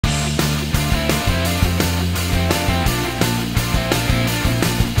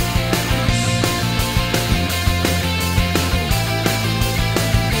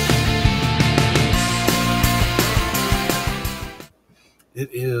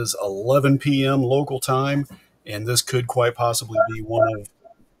is 11 p.m. local time, and this could quite possibly be one of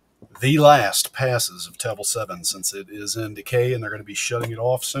the last passes of Tevel 7 since it is in decay and they're going to be shutting it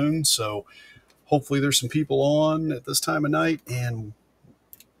off soon. So hopefully there's some people on at this time of night, and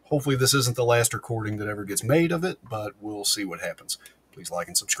hopefully this isn't the last recording that ever gets made of it, but we'll see what happens. Please like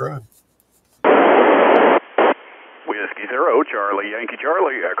and subscribe. Whiskey 0, Charlie, Yankee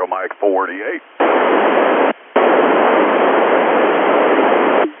Charlie, Echo Mike 48.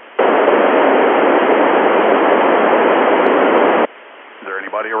 Is there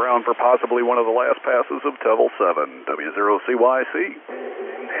anybody around for possibly one of the last passes of Tevel 7, W0CYC?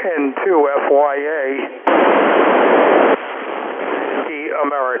 N2FYA,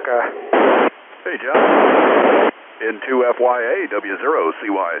 America. Hey, John. N2FYA,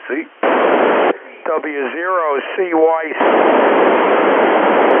 W0CYC. W0CYC.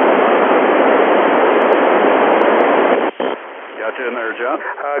 Got you in there, John.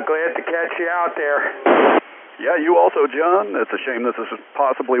 Glad to catch you out there. Yeah, you also, John. It's a shame this is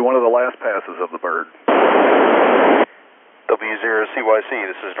possibly one of the last passes of the bird. W0CYC,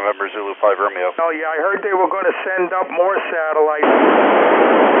 this is November Zulu 5 Romeo. Oh, yeah, I heard they were going to send up more satellites.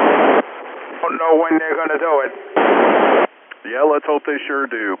 Don't know when they're going to do it. Yeah, let's hope they sure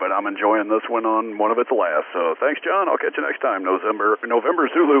do, but I'm enjoying this one on one of its last. So thanks, John. I'll catch you next time. November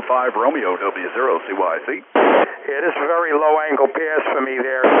Zulu 5 Romeo, W0CYC. Yeah, this is a very low-angle pass for me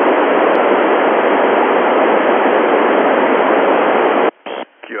there.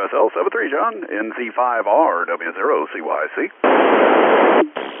 QSL 73, John. NZ5R, W0CYC.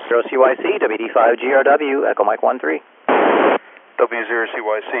 0CYC, WD5GRW, Echo Mike 13.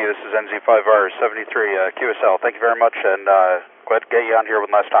 W0CYC, this is NZ5R 73, QSL. Thank you very much, and glad to get you on here one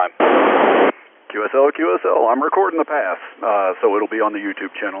last time. QSL, I'm recording the pass, so it'll be on the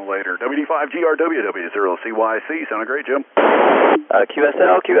YouTube channel later. WD5GRW, W0CYC, sounded great, Jim.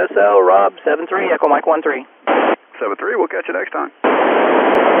 QSL, Rob 73, Echo Mike 13. 73, we'll catch you next time.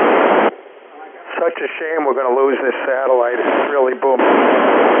 Such a shame we're going to lose this satellite. It's really booming.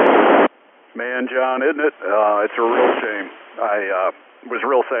 Man, John, isn't it? It's a real shame. I was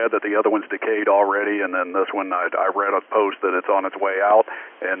real sad that the other one's decayed already, and then this one, I read a post that it's on its way out,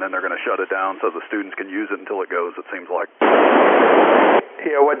 and then they're going to shut it down so the students can use it until it goes, it seems like.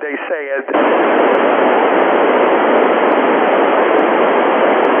 Yeah, what they say is...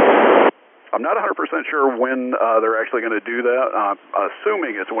 I'm not 100% sure when they're actually going to do that.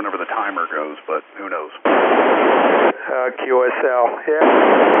 Assuming it's whenever the timer goes, but who knows? QSL,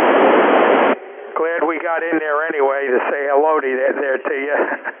 yeah. Glad we got in there anyway to say hello there to you.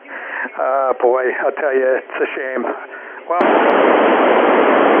 Boy, I'll tell you, it's a shame. Well...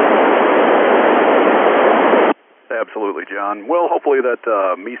 Absolutely, John. Well, hopefully that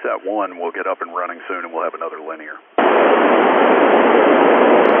MESAT 1 will get up and running soon and we'll have another linear.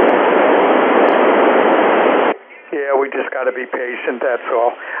 Yeah, we just got to be patient, that's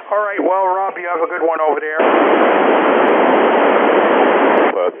all. All right, well, Rob, you have a good one over there.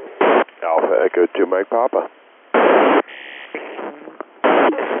 Alpha Echo 2 Mike Papa.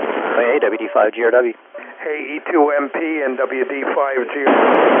 Hey, WD5GRW. Hey, E2MP and WD5G.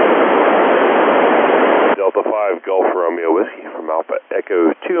 Delta 5 Gulf Romeo Whiskey from Alpha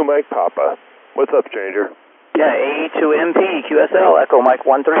Echo 2 Mike Papa. What's up, stranger? Yeah, A2MP, QSL, Echo Mike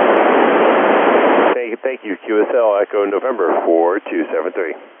 13. Thank you, QSL Echo November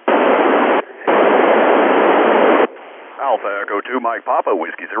 4273. Alpha Echo 2 Mike Papa,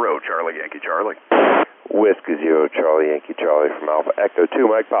 Whiskey 0, Charlie Yankee Charlie. Whiskey 0, Charlie Yankee Charlie from Alpha Echo 2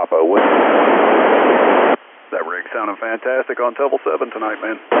 Mike Papa. That rig sounded fantastic on Tevel 7 tonight,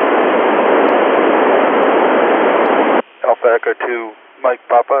 man. Alpha Echo 2 Mike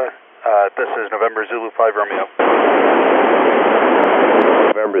Papa, this is November Zulu 5 Romeo.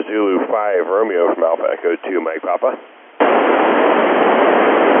 November Zulu 5 Romeo from Alpha Echo 2 Mike Papa.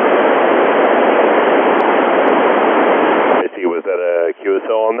 Let's see, was that a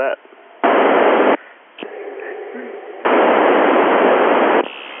QSL on that?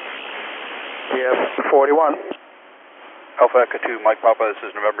 Yes, 41. Alpha Echo 2 Mike Papa, this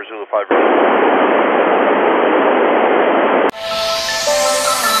is November Zulu 5 Romeo.